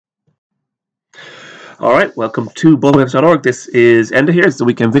Alright, welcome to bullwaves.org. This is Enda here. It's the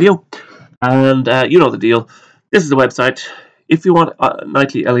weekend video. And you know the deal. This is the website. If you want a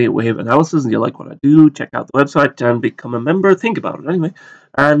nightly Elliott wave analysis and you like what I do, check out the website and become a member. Think about it anyway.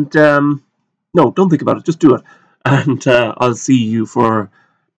 And no, don't think about it. Just do it. And I'll see you for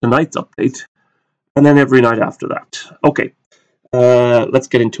tonight's update. And then every night after that. Okay. Let's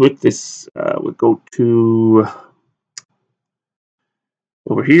get into it. This we'll go to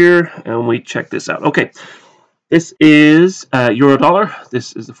over here and we check this out. Okay, this is euro dollar.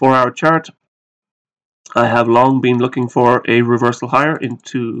 This is the 4-hour chart. I have long been looking for a reversal higher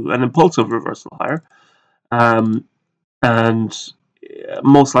into an impulsive reversal higher, and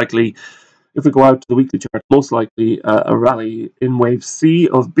most likely, if we go out to the weekly chart, most likely a rally in wave C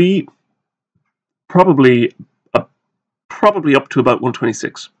of B, probably up to about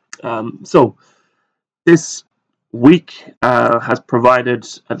 126. So this week has provided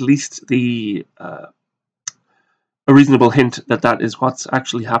at least a reasonable hint that that is what's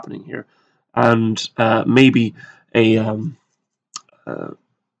actually happening here, and maybe the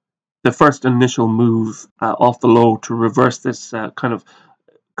first initial move off the low to reverse this kind of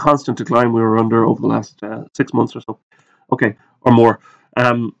constant decline we were under over the last 6 months or so, okay, or more.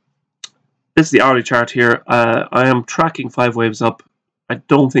 This is the hourly chart here. I am tracking 5 waves up. I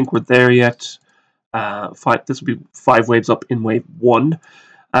don't think we're there yet. This will be 5 waves up in wave 1.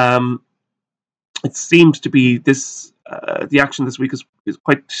 It seems to be this. The action this week is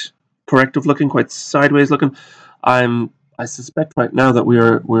quite corrective looking, quite sideways looking. I suspect right now that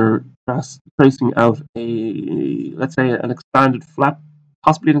we're tracing out let's say an expanded flat,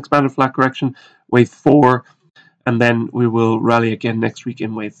 possibly an expanded flat correction, wave 4, and then we will rally again next week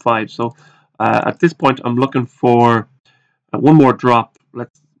in wave 5. So at this point, I'm looking for one more drop.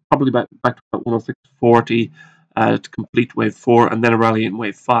 Let's probably back to about 106.40 to complete wave 4, and then a rally in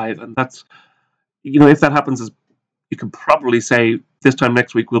wave 5. And that's, you know, if that happens, you can probably say this time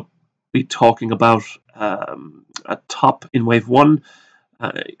next week we'll be talking about a top in wave 1,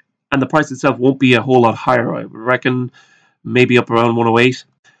 and the price itself won't be a whole lot higher. I reckon maybe up around 108,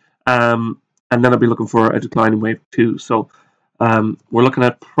 and then I'll be looking for a decline in wave 2. So we're looking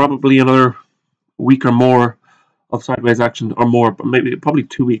at probably another week or more of sideways action, or more, but probably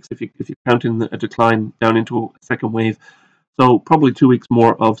 2 weeks if you count in a decline down into a second wave. So probably 2 weeks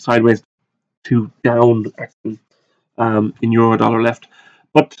more of sideways to down action in euro dollar left.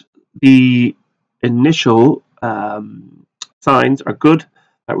 But the initial signs are good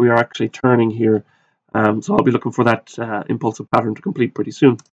that we are actually turning here. So I'll be looking for that impulsive pattern to complete pretty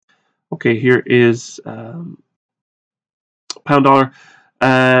soon. Okay, here is pound dollar.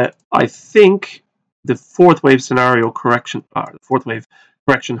 I think the fourth wave correction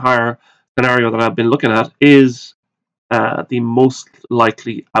higher scenario that I've been looking at is the most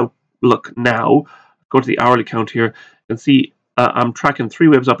likely outlook now. Go to the hourly count here. You can see I'm tracking 3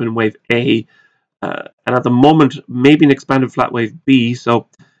 waves up in wave A, and at the moment maybe an expanded flat wave B. So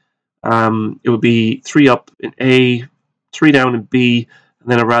it would be 3 up in A, 3 down in B,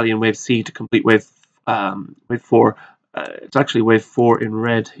 and then a rally in wave C to complete wave 4. It's actually wave 4 in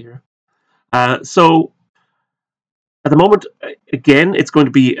red here. So at the moment, again, it's going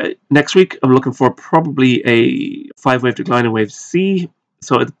to be next week. I'm looking for probably a 5-wave decline in wave C.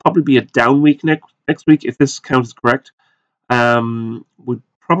 So it'll probably be a down week next week if this count is correct. We'd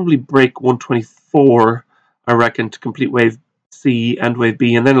probably break 124, I reckon, to complete wave C and wave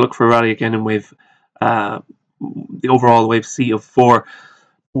B, and then look for a rally again in wave the overall wave C of 4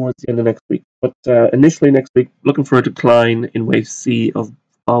 towards the end of next week. But initially next week, looking for a decline in wave C of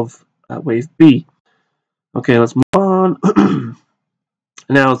wave B. Okay, let's move on.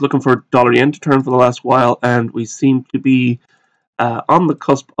 Now I was looking for dollar yen to turn for the last while, and we seem to be on the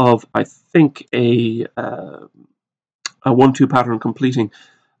cusp of, I think, a 1-2 pattern completing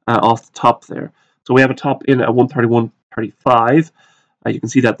off the top there. So we have a top in at 131.35. You can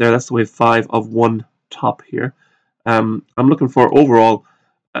see that there. That's the wave 5 of 1 top here. I'm looking for overall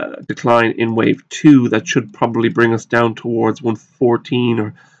decline in wave 2 that should probably bring us down towards 114,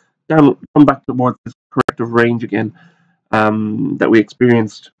 or come back towards this corrective range again that we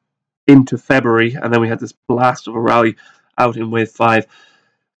experienced into February, and then we had this blast of a rally out in wave 5.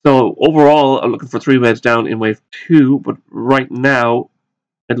 So overall, I'm looking for 3 waves down in wave 2, but right now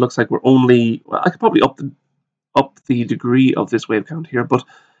it looks like we're only, well, I could probably up the degree of this wave count here, but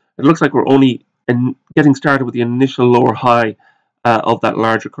it looks like we're only getting started with the initial lower high of that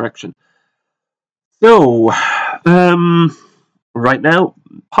larger correction. So right now,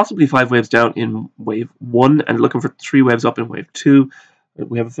 possibly 5 waves down in wave 1 and looking for 3 waves up in wave 2.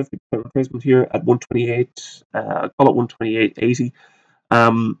 We have a 50% retracement here at 128, call it 128.80.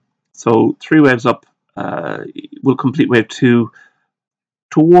 So 3 waves up will complete wave 2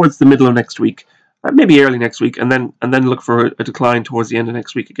 towards the middle of next week, maybe early next week, and then look for a decline towards the end of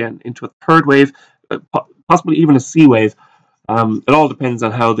next week again into a third wave, possibly even a C wave. It all depends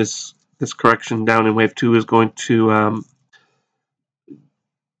on how this correction down in wave 2 is going to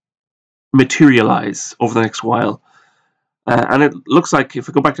materialize over the next while. And it looks like, if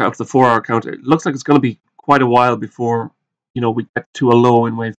we go back out to the 4-hour count, it looks like it's going to be quite a while before we get to a low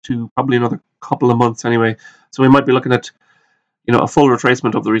in wave 2, probably another couple of months anyway. So we might be looking at a full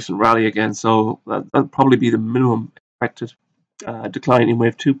retracement of the recent rally again. So that'll probably be the minimum expected decline in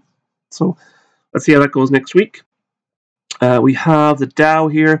wave 2. So let's see how that goes next week. We have the Dow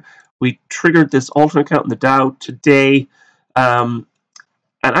here. We triggered this alternate count in the Dow today, and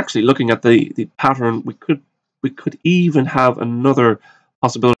actually looking at the pattern, we could even have another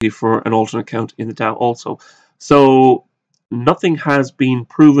possibility for an alternate count in the Dow also. So nothing has been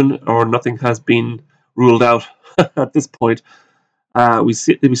proven or nothing has been ruled out at this point. We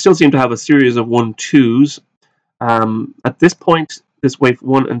still seem to have a series of 1-2s. At this point, this wave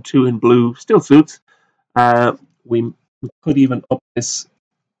 1 and 2 in blue still suits. We could even up this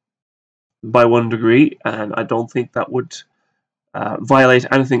by 1 degree, and I don't think that would violate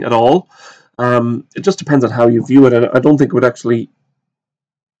anything at all. It just depends on how you view it, and I don't think it would actually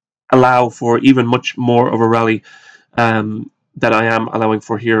allow for even much more of a rally that I am allowing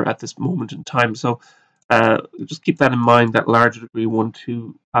for here at this moment in time. So just keep that in mind, that larger degree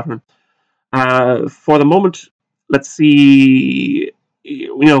 1-2 pattern. For the moment, let's see,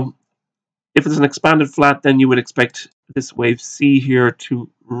 if it's an expanded flat, then you would expect this wave C here to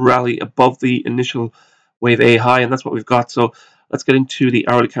rally above the initial wave A high, and that's what we've got. So let's get into the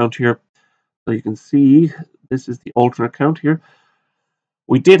hourly count here. So you can see this is the alternate count here.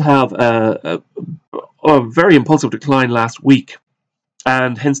 We did have a very impulsive decline last week,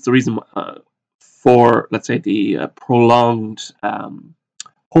 and hence the reason for, let's say, the prolonged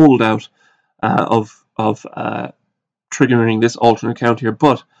holdout of triggering this alternate count here.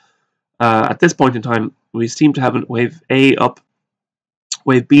 But at this point in time, we seem to have a wave A up,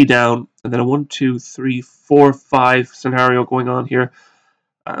 wave B down, and then a 1, 2, 3, 4, 5 scenario going on here.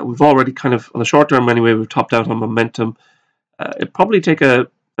 We've already kind of, on the short term anyway, we've topped out on momentum. It'd probably take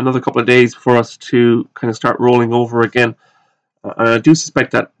another couple of days for us to kind of start rolling over again. And I do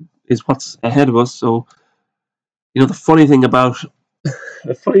suspect that is what's ahead of us. So, the funny thing about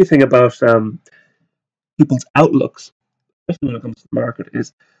people's outlooks, especially when it comes to the market,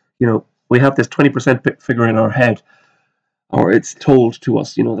 is we have this 20% figure in our head, or it's told to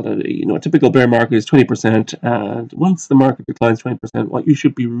us, that a typical bear market is 20%, and once the market declines 20%, what you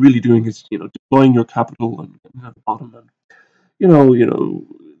should be really doing is, deploying your capital and getting at the bottom, and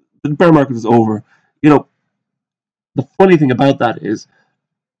the bear market is over. The funny thing about that is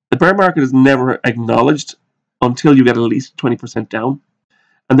the bear market is never acknowledged until you get at least 20% down,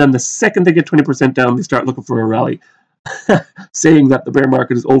 and then the second they get 20% down, they start looking for a rally, saying that the bear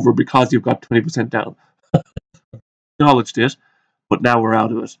market is over because you've got 20% down. Acknowledged it, but now we're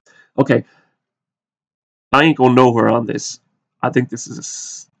out of it. Okay, I ain't going nowhere on this. I think this is a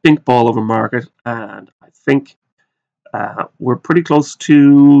stink ball of a market, and I think we're pretty close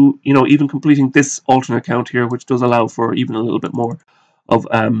to even completing this alternate count here, which does allow for even a little bit more of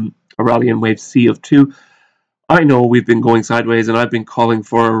a rally in wave C of 2. I know we've been going sideways, and I've been calling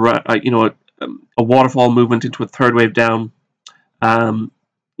for a waterfall movement into a third wave down.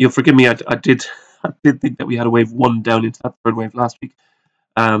 You'll forgive me, I did think that we had a wave 1 down into that third wave last week.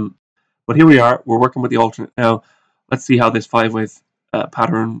 But here we are. We're working with the alternate now. Let's see how this 5-wave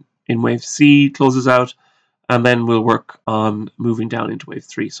pattern in wave C closes out, and then we'll work on moving down into wave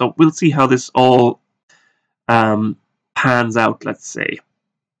 3. So we'll see how this all pans out, let's say.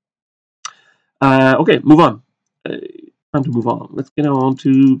 Okay, move on. Time to move on. Let's get on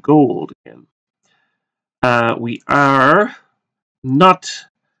to gold again. We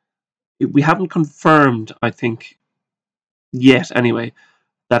haven't confirmed, I think, yet anyway,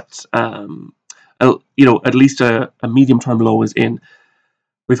 that at least a medium-term low is in.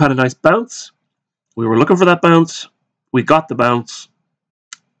 We've had a nice bounce. We were looking for that bounce. We got the bounce.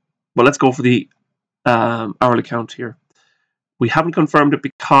 But let's go for the hourly count here. We haven't confirmed it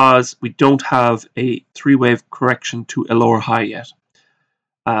because we don't have a 3-wave correction to a lower high yet.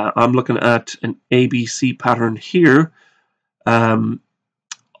 I'm looking at an ABC pattern here of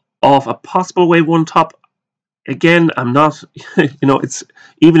a possible wave 1 top. Again, I'm not, it's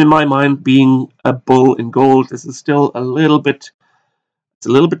even in my mind, being a bull in gold, this is still a little bit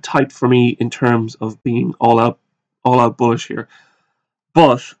tight for me in terms of being all out bullish here.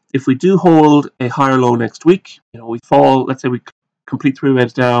 But if we do hold a higher low next week, we fall, let's say we complete 3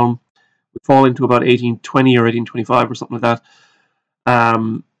 waves down, we falling to about 1820 or 1825 or something like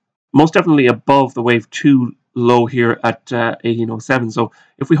that. Most definitely above the wave 2 low here at 1807. So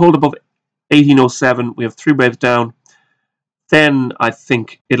if we hold above 1807, we have 3 waves down. Then I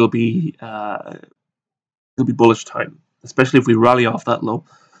think it'll be bullish time, especially if we rally off that low.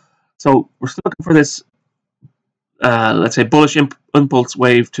 So we're still looking for this, let's say, bullish impulse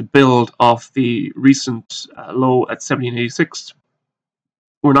wave to build off the recent low at 1786.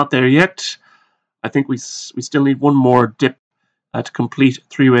 We're not there yet. I think we still need one more dip to complete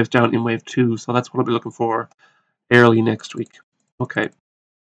 3 waves down in wave 2. So that's what I'll be looking for early next week. Okay.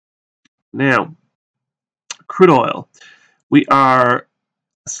 Now, crude oil. We are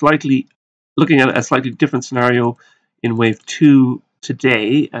looking at a slightly different scenario in wave 2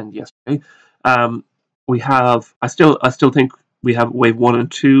 today and yesterday. We have, I still think we have wave 1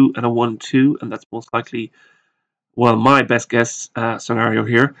 and 2 and a 1-2, and that's most likely, well, my best guess scenario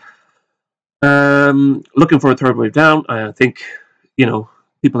here. Looking for a 3rd wave down. I think,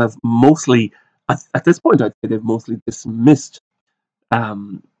 people have mostly, at this point, I'd say they've mostly dismissed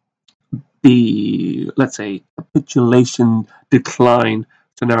the, let's say, capitulation decline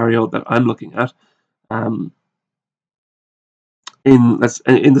scenario that I'm looking at. In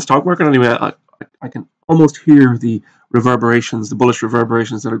the stock market anyway, I can almost hear the reverberations, the bullish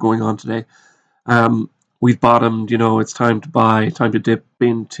reverberations that are going on today. We've bottomed, it's time to buy, time to dip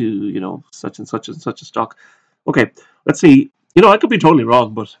into, such and such and such a stock. Okay, let's see. I could be totally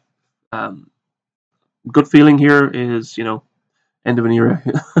wrong, but good feeling here is, end of an era.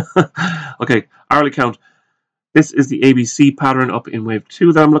 Okay, hourly count. This is the ABC pattern up in wave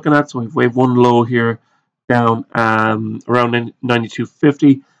 2 that I'm looking at. So we have wave 1 low here, down around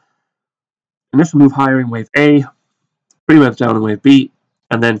 92.50. Initial move higher in wave A, 3 waves down in wave B,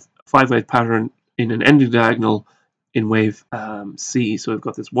 and then 5-wave pattern in an ending diagonal in wave C. So we've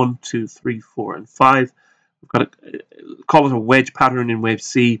got this 1, 2, 3, 4, and 5. We've got call it a wedge pattern in wave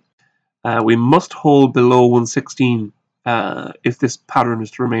C. We must hold below 116 if this pattern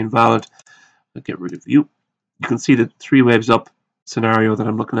is to remain valid. I'll get rid of you. You can see the 3 waves up scenario that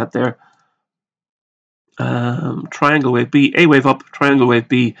I'm looking at there. Triangle wave B, A wave up, triangle wave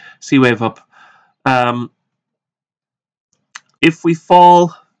B, C wave up. If we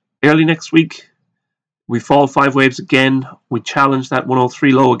fall early next week, we fall 5 waves again, we challenge that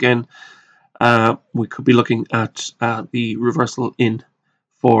 103 low again, we could be looking at the reversal in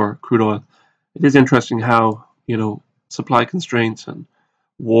for crude oil. It is interesting how, supply constraints and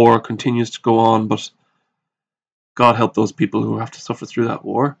war continues to go on, but God help those people who have to suffer through that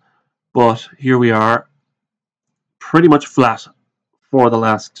war. But here we are, pretty much flat for the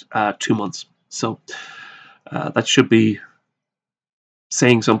last 2 months. So that should be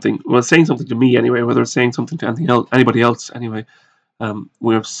saying something. Well, saying something to me anyway, whether it's saying something to anybody else anyway.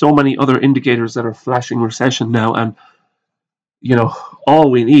 We have so many other indicators that are flashing recession now, and all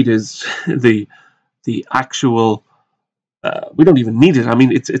we need is the actual. We don't even need it. I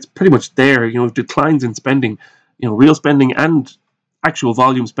mean, it's pretty much there. Declines in spending, real spending and actual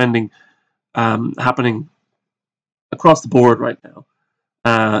volume spending happening across the board right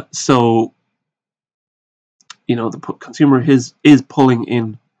now. So the consumer is pulling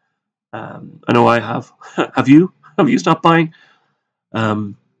in. I know I have. Have you? Have you stopped buying?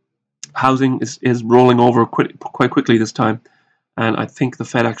 Housing is rolling over quite quickly this time, and I think the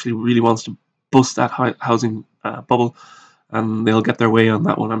Fed actually really wants to bust that housing bubble, and they'll get their way on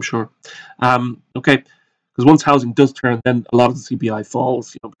that one, I'm sure. Okay, because once housing does turn, then a lot of the CPI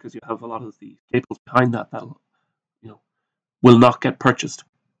falls, because you have a lot of the staples behind that will not get purchased.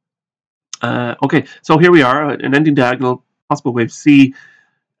 Okay, so here we are, an ending diagonal, possible wave C.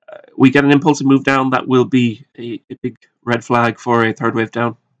 We get an impulsive move down. That will be a big red flag for a 3rd wave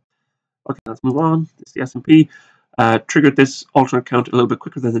down. Okay, let's move on. This is the S&P. Triggered this alternate count a little bit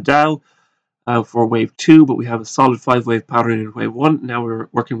quicker than the Dow for wave 2, but we have a solid 5-wave pattern in wave 1. Now we're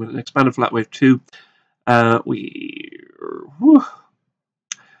working with an expanded flat wave 2. The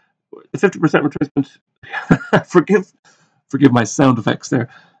 50% retracement. Forgive my sound effects there.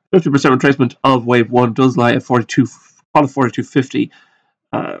 50% retracement of wave 1 does lie at 42. Call it 42.50.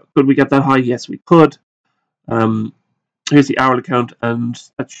 Could we get that high? Yes, we could. Here's the hourly count, and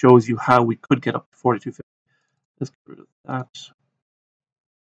that shows you how we could get up to 42.50. Let's get rid of that.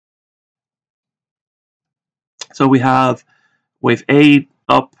 So we have wave A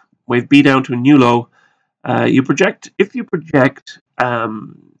up, wave B down to a new low. If you project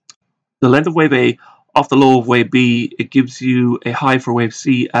the length of wave A off the low of wave B, it gives you a high for wave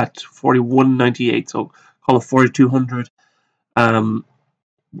C at 41.98. So call it 4,200.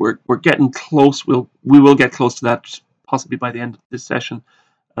 We're getting close. We will get close to that possibly by the end of this session.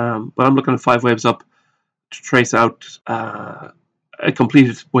 But I'm looking at 5 waves up to trace out a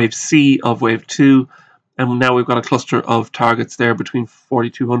completed wave C of wave 2, and now we've got a cluster of targets there between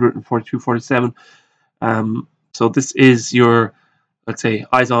 4200 and 4247. So this is your, let's say,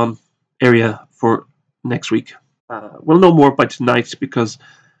 eyes on area for next week. We'll know more by tonight because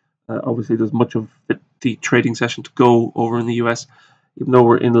obviously there's much of the trading session to go over in the US, even though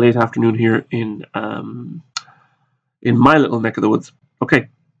we're in late afternoon here in my little neck of the woods. Okay,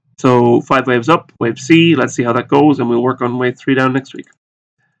 so 5 waves up, wave C, let's see how that goes, and we'll work on wave 3 down next week.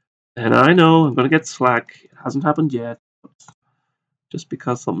 And I know I'm going to get slack. It hasn't happened yet. Just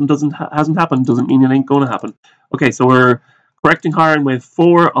because something hasn't happened doesn't mean it ain't going to happen. Okay, so we're correcting higher in wave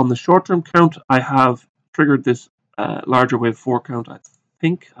 4. On the short-term count, I have triggered this larger wave 4 count. I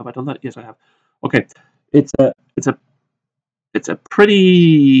think. Have I done that? Yes, I have. Okay, it's a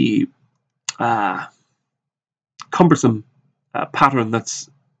pretty cumbersome pattern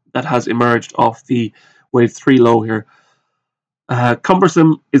that has emerged off the wave 3 low here.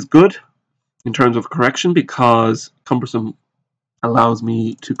 Cumbersome is good in terms of correction because cumbersome allows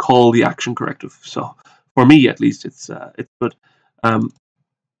me to call the action corrective. So for me, at least, it's good.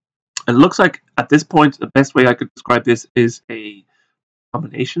 It looks like at this point the best way I could describe this is a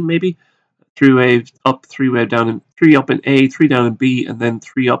combination, maybe 3 waves up, 3 wave down, and 3 up in A, 3 down in B, and then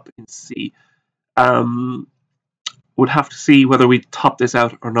 3 up in C. Would have to see whether we top this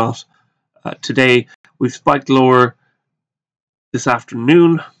out or not. Today we've spiked lower this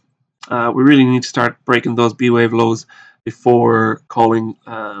afternoon. We really need to start breaking those B wave lows before calling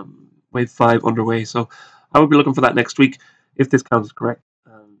wave 5 underway. So I will be looking for that next week if this count is correct.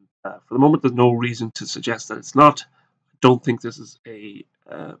 For the moment, there's no reason to suggest that it's not. I don't think this is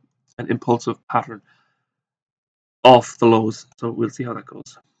an impulsive pattern off the lows. So we'll see how that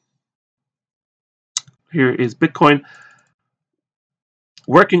goes. Here is Bitcoin.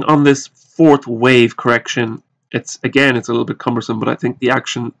 Working on this 4th wave correction, it's a little bit cumbersome, but I think the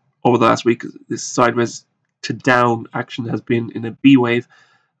action over the last week, this sideways to down action has been in a B wave,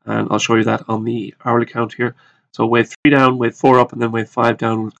 and I'll show you that on the hourly count here. So wave 3 down, wave 4 up, and then wave 5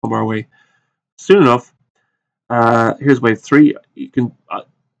 down will come our way soon enough. Here's wave 3. You can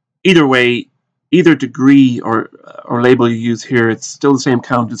either way, either degree or label you use here, it's still the same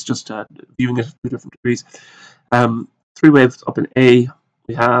count. It's just viewing it at 2 different degrees. 3 waves up in A.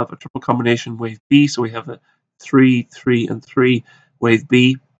 We have a triple combination wave B, so we have a 3, 3, and 3 wave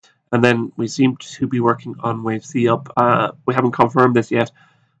B, and then we seem to be working on wave C up. We haven't confirmed this yet,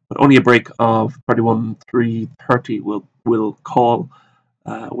 but only a break of 31,330 will call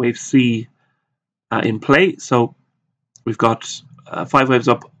wave C in play. So we've got 5 waves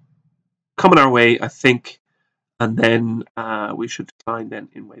up coming our way, I think, and then we should decline then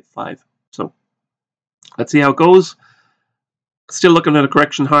in wave 5. So let's see how it goes. Still looking at a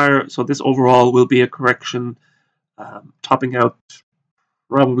correction higher, so this overall will be a correction topping out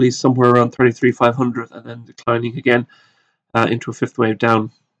probably somewhere around 33,500 and then declining again into a 5th wave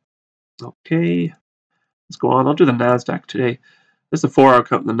down. Okay, let's go on. I'll do the NASDAQ today. This is the 4-hour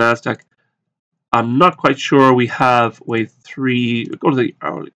count in the NASDAQ. I'm not quite sure we have wave 3. Go to the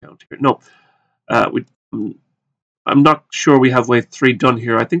hourly count here. No, I'm not sure we have wave 3 done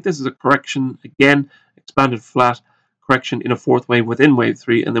here. I think this is a correction again, expanded flat correction in a 4th wave within wave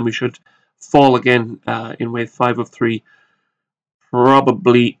 3, and then we should fall again in wave 5 of 3,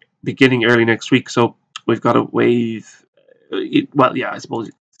 probably beginning early next week. So we've got a wave. Well, yeah, I suppose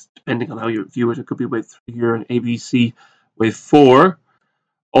depending on how you view it, it could be wave 3 here and ABC wave 4,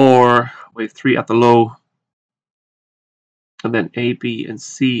 or wave 3 at the low, and then A, B, and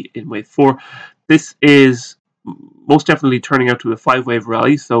C in wave 4. This is most definitely turning out to a 5-wave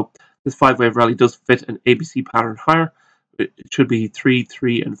rally. So this 5-wave rally does fit an ABC pattern higher. It should be 3,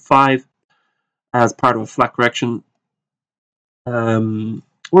 3, and 5 as part of a flat correction.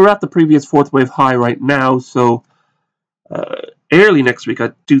 We're at the previous 4th wave high right now, so early next week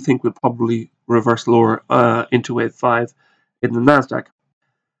I do think we'll probably reverse lower into wave 5 in the NASDAQ.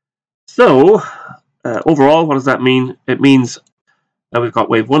 So overall, what does that mean? It means that we've got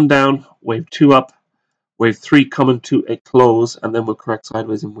wave 1 down, wave 2 up, wave 3 coming to a close, and then we'll correct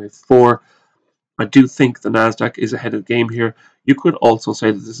sideways in wave 4. I do think the NASDAQ is ahead of the game here. You could also say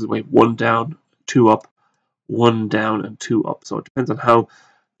that this is wave 1 down, 2 up, 1 down, and 2 up. So it depends on how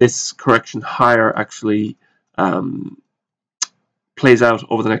this correction higher actually plays out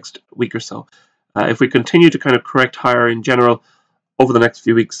over the next week or so. If we continue to kind of correct higher in general over the next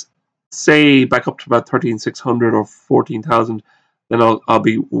few weeks, say back up to about 13,600 or 14,000, then I'll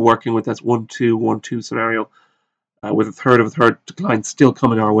be working with this 1-2, 1-2 scenario with a third of a third decline still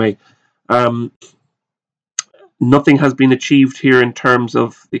coming our way. Nothing has been achieved here in terms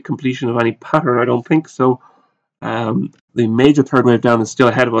of the completion of any pattern, I don't think. So the major third wave down is still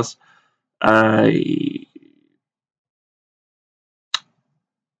ahead of us.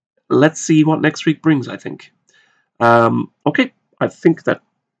 Let's see what next week brings, I think. Okay, I think that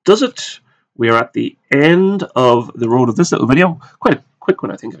does it. We are at the end of the road of this little video. Quite a quick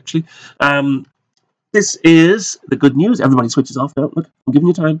one, I think, actually. This is the good news. Everybody switches off now. Look, I'm giving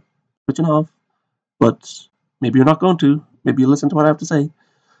you time. Switching off. But maybe you're not going to. Maybe you listen to what I have to say.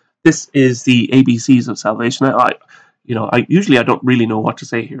 This is the ABCs of salvation. I usually I don't really know what to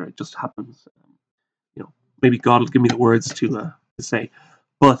say here. It just happens. Maybe God will give me the words to say.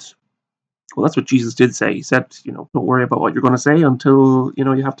 But well, that's what Jesus did say. He said, don't worry about what you're going to say until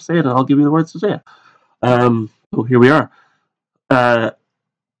you have to say it, and I'll give you the words to say it. So here we are. The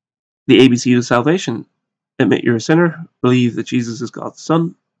ABC of salvation: admit you're a sinner, believe that Jesus is God's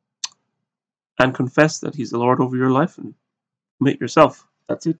Son, and confess that He's the Lord over your life, and commit yourself.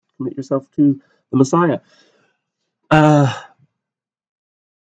 That's it. Commit yourself to the Messiah.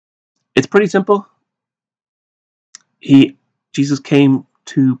 It's pretty simple. Jesus came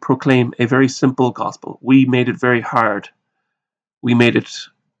to proclaim a very simple gospel. We made it very hard. We made it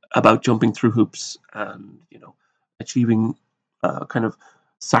about jumping through hoops and achieving kind of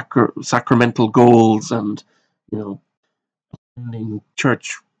sacramental goals and attending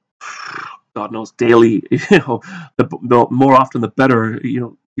church, God knows, daily. The more often the better.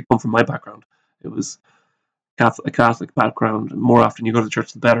 You come from my background. It was a Catholic background, and more often you go to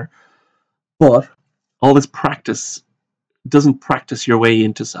church, the better. But all this practice doesn't practice your way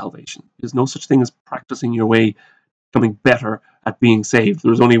into salvation. There's no such thing as practicing your way, becoming better at being saved.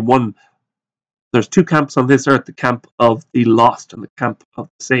 There's two camps on this earth: the camp of the lost and the camp of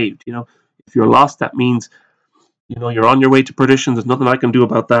the saved. If you're lost, that means you're on your way to perdition. There's nothing I can do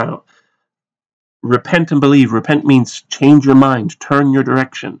about that. Repent and believe. Repent means change your mind, turn your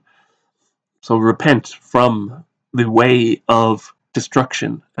direction. So repent from the way of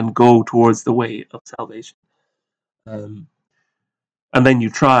destruction and go towards the way of salvation. And then you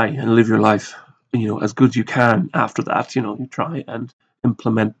try and live your life, as good as you can after that. You try and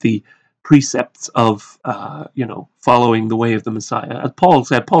implement the precepts of, following the way of the Messiah. As Paul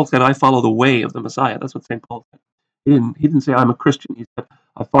said, I follow the way of the Messiah. That's what St. Paul said. He didn't say I'm a Christian. He said,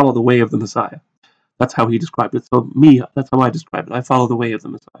 I follow the way of the Messiah. That's how he described it. So that's how I describe it. I follow the way of the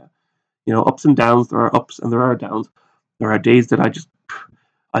Messiah. Ups and downs. There are ups and there are downs. There are days that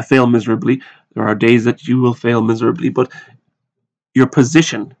I fail miserably. There are days that you will fail miserably. But your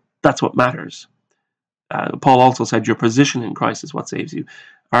position, that's what matters. Paul also said your position in Christ is what saves you.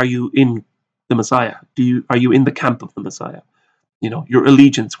 Are you in the Messiah? Are you in the camp of the Messiah? Your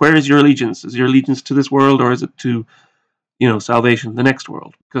allegiance. Where is your allegiance? Is your allegiance to this world, or is it to, salvation, the next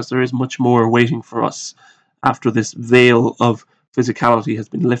world? Because there is much more waiting for us after this veil of physicality has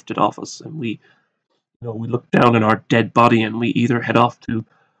been lifted off us, and we look down in our dead body, and we either head off to,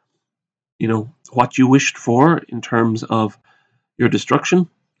 what you wished for in terms of your destruction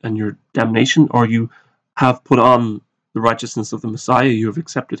and your damnation, or you have put on the righteousness of the Messiah. You have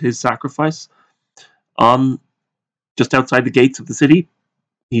accepted his sacrifice on just outside the gates of the city.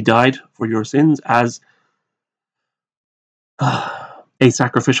 He died for your sins as a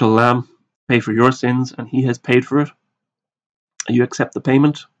sacrificial lamb, pay for your sins, and he has paid for it. You accept the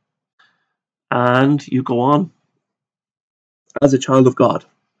payment, and you go on as a child of God.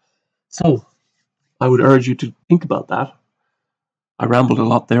 So I would urge you to think about that. I rambled a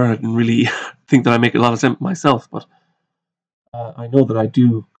lot there. I didn't really think that I make a lot of sense myself, but I know that I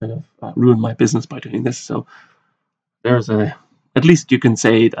do kind of ruin my business by doing this. So at least you can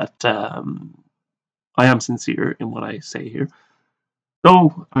say that I am sincere in what I say here.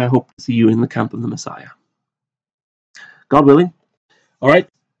 So I hope to see you in the camp of the Messiah. God willing. All right.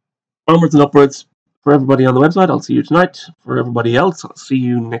 Onwards and upwards. For everybody on the website, I'll see you tonight. For everybody else, I'll see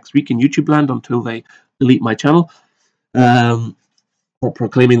you next week in YouTube land until they delete my channel. Or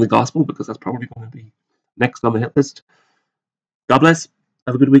proclaiming the gospel, because that's probably going to be next on the hit list. God bless.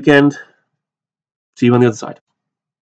 Have a good weekend. See you on the other side.